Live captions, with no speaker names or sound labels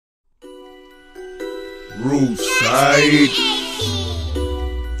Ruside,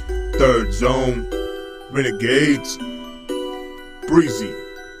 Third Zone, Renegades, Breezy,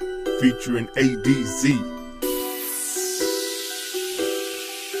 featuring ADZ.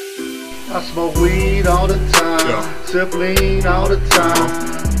 I smoke weed all the time, sip lean all the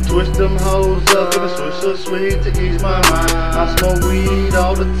time. Twist them hoes up in a swisher sweet to ease my mind. I smoke weed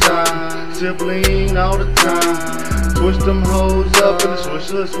all the time, sip lean all the time. Twist them hoes up in a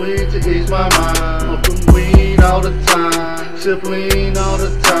swisher sweet to ease my mind. Smoking weed all the time, sip lean all the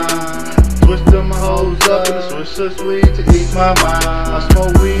time. Twist them hoes up in a swisher sweet to ease my mind. I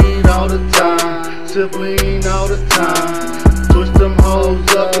smoke weed all the time, sip lean all the time. Twist them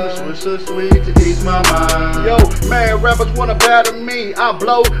hoes up in a swisher sweet to ease my mind. Yo, mad rappers wanna batter me. I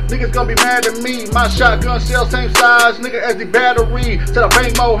blow, niggas gonna be mad at me. My shotgun shell same size, nigga, as the battery. Till I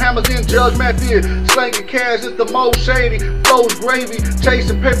bang more hammers in Judge Matthew. Slanging cash is the most shady. Flows gravy,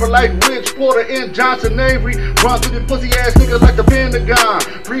 chasing paper like Rich Porter in Johnson Navy. Run through the pussy ass niggas like the Pentagon.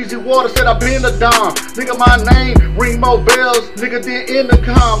 Breezy Water said I been the Dom. Nigga, my name ring more bells. Nigga, then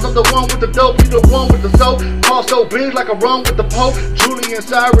intercoms. I'm the one with the dope, you the one with the soap. Call so big like I run with the Pope. Julian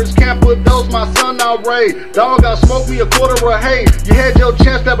Cyrus can't put those, my son outraged. Dog, I smoked me a quarter of hay. You had your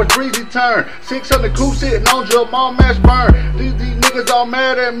chance, that was Breezy turn. 600 coups sitting on your mom match burn. These niggas all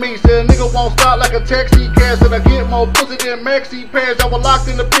mad at me. Said a nigga won't stop like a taxi cab. Said I get more pussy than maxi pads. I was locked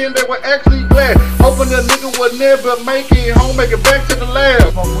in the pen, they were actually glad. Hoping the nigga would never make it home, make it back to the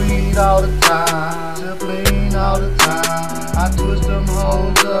lab. Smoke weed all the time, sip lean all the time. I twist them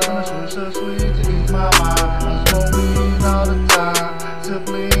hoes up in a swisher sweet to ease my mind. I smoke weed all the time, sip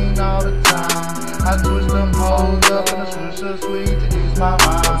lean all the time. I twist them hoes up in a swisher sweet to ease my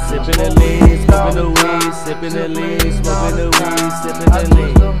mind. I'm sipping the lean, smoking the weed, sipping the lean, smoking the weed, sipping the lean. I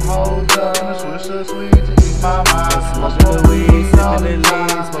twist them hoes up in a swisher sweet to ease my mind. Smoking the weed, sipping the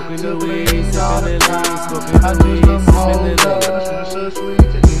lean, smoking the weed, sipping the lean, smoking the weed, sipping the lean.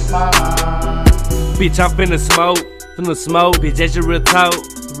 Bitch, I'm finna smoke, bitch, that's your real talk,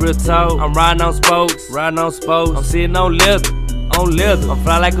 real talk. I'm riding on spokes, I'm sitting on leather, I'm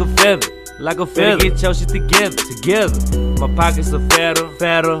fly like a feather, Better get your shit together. My pockets are fatter.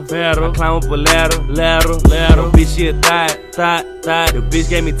 I climb up a ladder. Bitch, she a thot. The bitch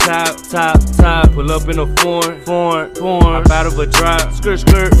gave me top. Pull up in a foreign. Hop out of a drop. Skirt.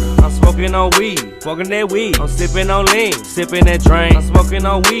 I'm smoking on weed, smoking that weed. I'm sipping on lean, sipping that drink. I'm smoking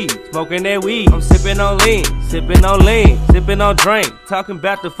on weed, smoking that weed. I'm sipping on lean, sipping on drink. Talking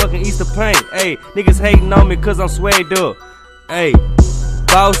about the fucking Easter paint. Ayy, niggas hating on me cause I'm swagged up. Ayy.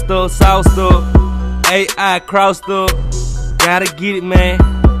 Bossed up, sauced up, AI crossed up. Gotta get it, man.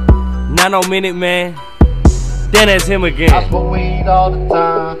 Not no minute, man. Then that's him again. I smoke weed all the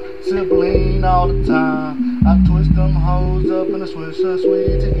time, sip lean all the time. I twist them hoes up in a swisher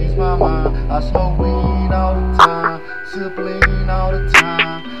sweet to ease my mind. I smoke weed all the time, sip lean all the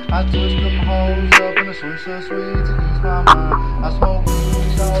time. I twist them hoes up in a swisher sweet to ease my mind. I smoke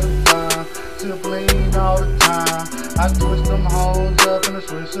weed all the time, sip lean all the time. I twist them hoes up in a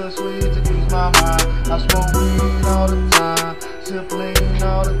swisher sweet to ease my mind. I smoke weed all the time, sip lean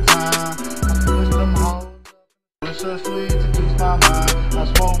all the time. I twist them hoes up in a swisher sweet to ease my mind. I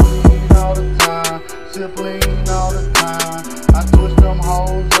smoke weed all the time, sip lean all the time. I twist them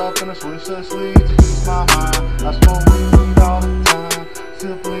hoes up in a swisher sweet to ease my mind. I smoke weed all the time,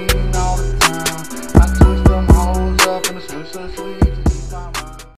 sip lean.